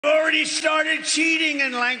already started cheating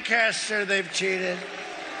in Lancaster. They've cheated.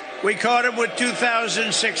 We caught them with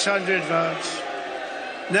 2,600 votes.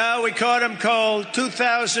 No, we caught them cold.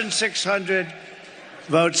 2,600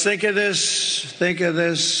 votes. Think of this. Think of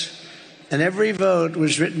this. And every vote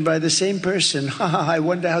was written by the same person. I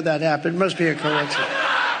wonder how that happened. It must be a coincidence.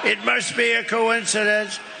 It must be a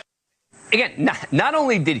coincidence. Again, not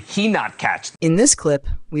only did he not catch. In this clip,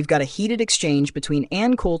 we've got a heated exchange between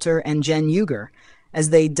Ann Coulter and Cenk Uygur as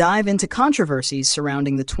they dive into controversies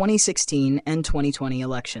surrounding the 2016 and 2020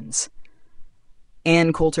 elections.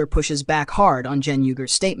 Ann Coulter pushes back hard on Cenk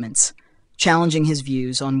Uygur's statements, challenging his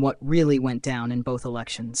views on what really went down in both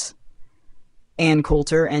elections. Ann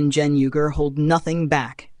Coulter and Cenk Uygur hold nothing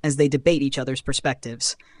back as they debate each other's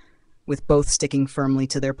perspectives, with both sticking firmly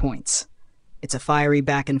to their points. It's a fiery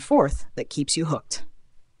back and forth that keeps you hooked.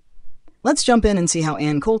 Let's jump in and see how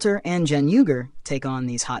Ann Coulter and Cenk Uygur take on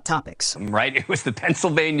these hot topics. Right? It was the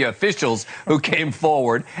Pennsylvania officials who came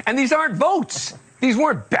forward, and these aren't votes. These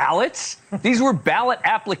weren't ballots. These were ballot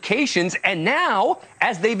applications, and now,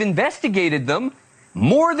 as they've investigated them,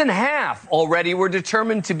 more than half already were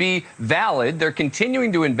determined to be valid. They're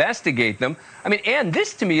continuing to investigate them. I mean, Ann,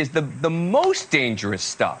 this to me is the most dangerous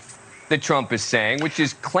stuff that Trump is saying, which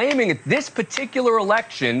is claiming that this particular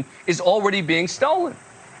election is already being stolen.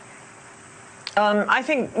 I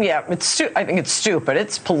think, yeah, I think it's stupid.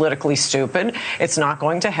 It's politically stupid. It's not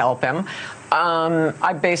going to help him.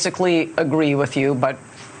 I basically agree with you, but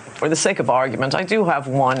for the sake of argument, I do have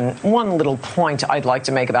one little point I'd like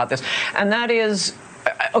to make about this, and that is,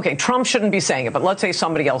 okay, Trump shouldn't be saying it, but let's say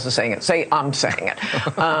somebody else is saying it. Say I'm saying it.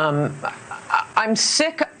 I'm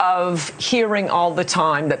sick of hearing all the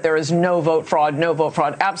time that there is no vote fraud,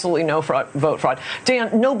 absolutely no vote fraud.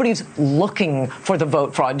 Dan, nobody's looking for the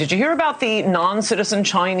vote fraud. Did you hear about the non-citizen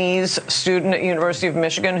Chinese student at University of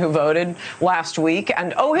Michigan who voted last week?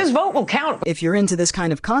 And, oh, his vote will count. If you're into this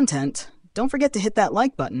kind of content, don't forget to hit that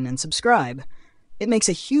like button and subscribe. It makes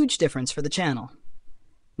a huge difference for the channel.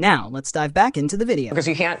 Now, let's dive back into the video. Because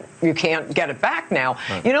you can't get it back now.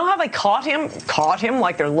 Right. You know how they caught him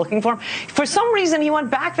like they're looking for him? For some reason, he went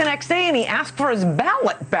back the next day and he asked for his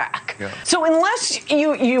ballot back. Yeah. So unless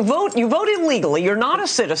you vote illegally, you're not a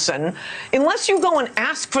citizen, unless you go and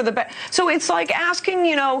ask for the ballot. So it's like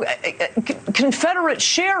asking, Confederate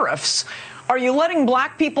sheriffs, are you letting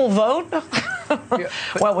black people vote? Yeah,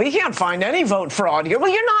 well, we can't find any vote fraud here. Well,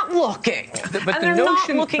 you're not looking. And they're not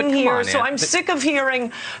looking here. So I'm sick of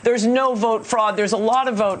hearing there's no vote fraud. There's a lot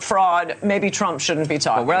of vote fraud. Maybe Trump shouldn't be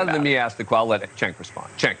talking about it. Well, rather than me ask the question, I'll let Cenk respond.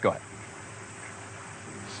 Cenk, go ahead.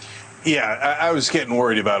 Yeah, I was getting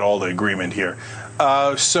worried about all the agreement here.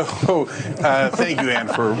 Thank you, Ann,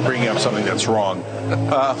 for bringing up something that's wrong.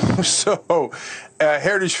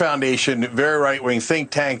 Heritage Foundation, very right-wing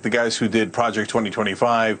think tank, the guys who did Project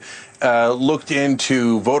 2025, looked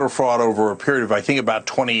into voter fraud over a period of, I think, about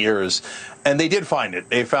 20 years. And they did find it.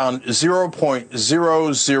 They found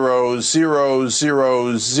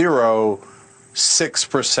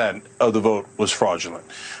 0.00006% of the vote was fraudulent.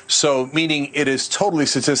 So, meaning it is totally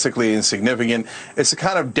statistically insignificant. It's the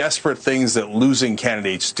kind of desperate things that losing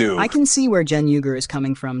candidates do. I can see where Cenk Uygur is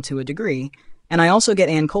coming from to a degree, and I also get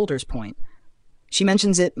Ann Coulter's point. She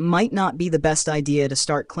mentions it might not be the best idea to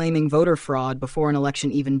start claiming voter fraud before an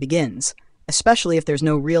election even begins, especially if there's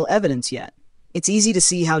no real evidence yet. It's easy to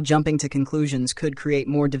see how jumping to conclusions could create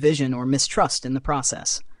more division or mistrust in the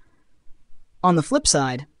process. On the flip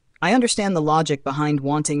side, I understand the logic behind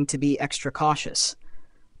wanting to be extra cautious.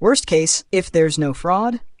 Worst case, if there's no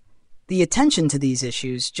fraud, the attention to these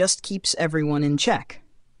issues just keeps everyone in check.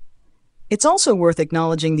 It's also worth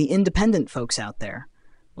acknowledging the independent folks out there,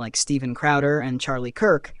 like Steven Crowder and Charlie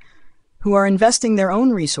Kirk, who are investing their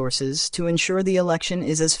own resources to ensure the election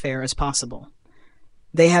is as fair as possible.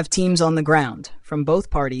 They have teams on the ground, from both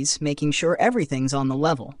parties, making sure everything's on the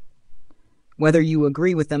level. Whether you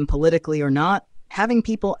agree with them politically or not, having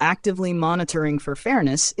people actively monitoring for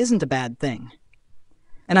fairness isn't a bad thing.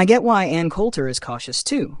 And I get why Ann Coulter is cautious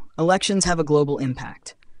too. Elections have a global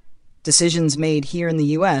impact. Decisions made here in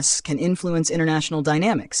the US can influence international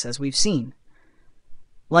dynamics, as we've seen.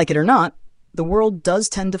 Like it or not, the world does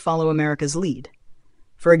tend to follow America's lead.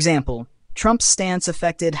 For example, Trump's stance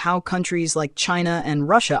affected how countries like China and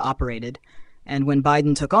Russia operated, and when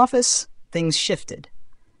Biden took office, things shifted.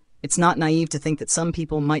 It's not naive to think that some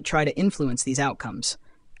people might try to influence these outcomes.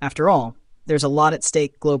 After all, there's a lot at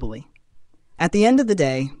stake globally. At the end of the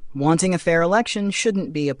day, wanting a fair election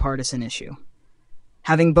shouldn't be a partisan issue.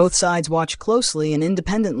 Having both sides watch closely and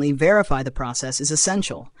independently verify the process is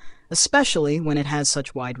essential, especially when it has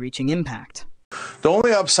such wide-reaching impact. The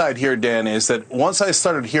only upside here, Dan, is that once I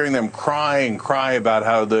started hearing them cry and cry about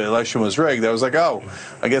how the election was rigged, I was like, oh,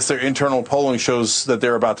 I guess their internal polling shows that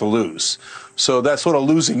they're about to lose. So that's what a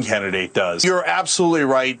losing candidate does. You're absolutely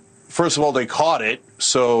right. First of all, they caught it.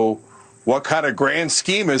 So what kind of grand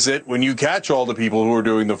scheme is it when you catch all the people who are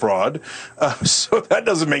doing the fraud? So that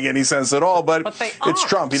doesn't make any sense at all. But it's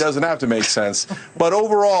Trump. He doesn't have to make sense. But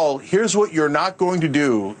overall, here's what you're not going to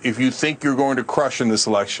do if you think you're going to crush in this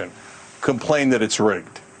election. Complain that it's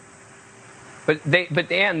rigged. But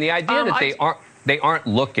Dan, the idea that they aren't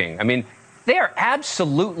looking. I mean, they are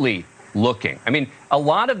absolutely looking. I mean, a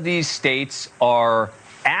lot of these states are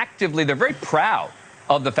actively, they're very proud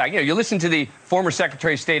of the fact, you listen to the former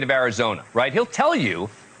Secretary of State of Arizona, right? He'll tell you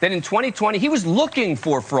that in 2020, he was looking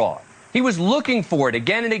for fraud. He was looking for it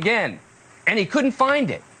again and again, and he couldn't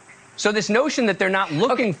find it. So this notion that they're not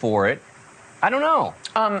looking for it, I don't know.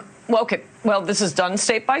 Well, this is done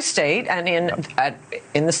state by state, and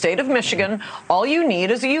in the state of Michigan, all you need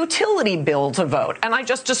is a utility bill to vote. And I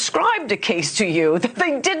just described a case to you that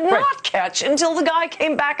they did not catch until the guy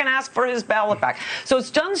came back and asked for his ballot back. So it's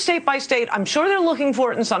done state by state. I'm sure they're looking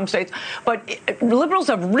for it in some states, but liberals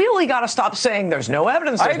have really got to stop saying there's no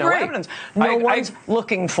evidence. There's no evidence. No one's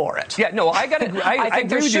looking for it. Yeah, no, I got to agree. I think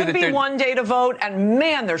there should be one day to vote, and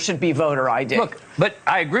man, there should be voter ID. Look, but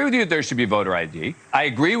I agree with you that there should be voter ID. I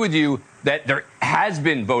agree with you that there has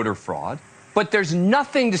been voter fraud, but there's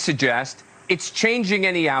nothing to suggest it's changing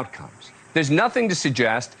any outcomes. There's nothing to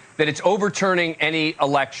suggest that it's overturning any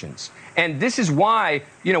elections. And this is why,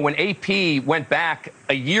 when AP went back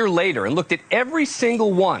a year later and looked at every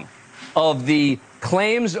single one of the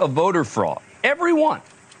claims of voter fraud, every one,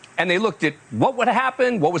 and they looked at what would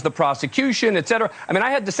happen, what was the prosecution, et cetera. I mean,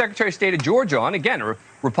 I had the Secretary of State of Georgia on, again, a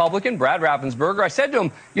Republican, Brad Raffensperger. I said to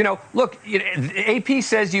him, look, AP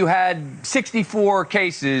says you had 64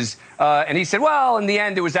 cases, and he said, well, in the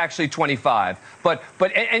end, it was actually 25. But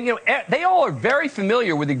they all are very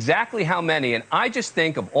familiar with exactly how many, and I just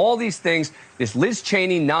think of all these things, this Liz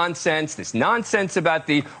Cheney nonsense, this nonsense about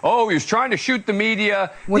he was trying to shoot the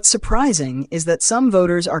media. What's surprising is that some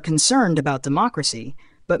voters are concerned about democracy,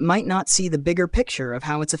 but might not see the bigger picture of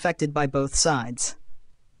how it's affected by both sides.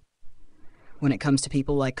 When it comes to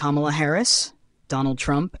people like Kamala Harris, Donald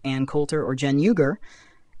Trump, Ann Coulter, or Cenk Uygur,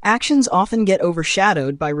 actions often get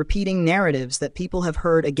overshadowed by repeating narratives that people have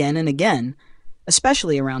heard again and again,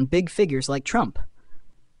 especially around big figures like Trump.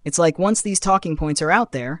 It's like once these talking points are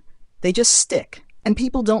out there, they just stick, and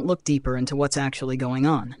people don't look deeper into what's actually going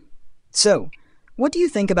on. So, what do you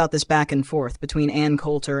think about this back and forth between Ann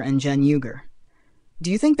Coulter and Cenk Uygur?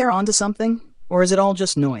 Do you think they're onto something, or is it all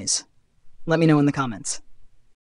just noise? Let me know in the comments.